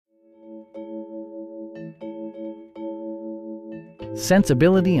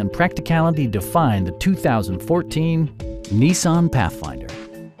Sensibility and practicality define the 2014 Nissan Pathfinder.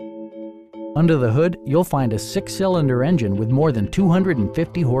 Under the hood, you'll find a 6-cylinder engine with more than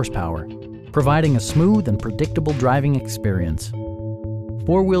 250 horsepower, providing a smooth and predictable driving experience.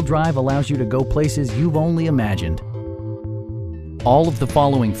 4-wheel drive allows you to go places you've only imagined. All of the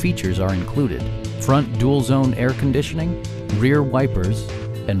following features are included: front dual-zone air conditioning, rear wipers,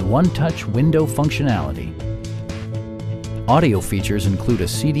 and one-touch window functionality. Audio features include a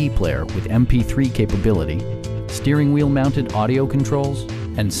CD player with MP3 capability, steering wheel mounted audio controls,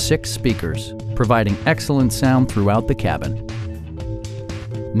 and 6 speakers, providing excellent sound throughout the cabin.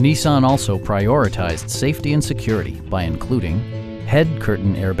 Nissan also prioritized safety and security by including head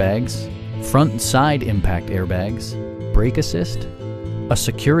curtain airbags, front and side impact airbags, brake assist, a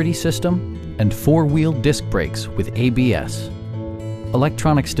security system, and 4-wheel disc brakes with ABS.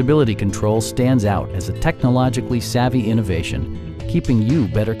 Electronic stability control stands out as a technologically savvy innovation, keeping you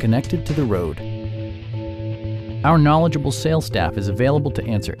better connected to the road. Our knowledgeable sales staff is available to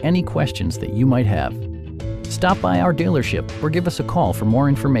answer any questions that you might have. Stop by our dealership or give us a call for more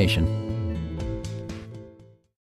information.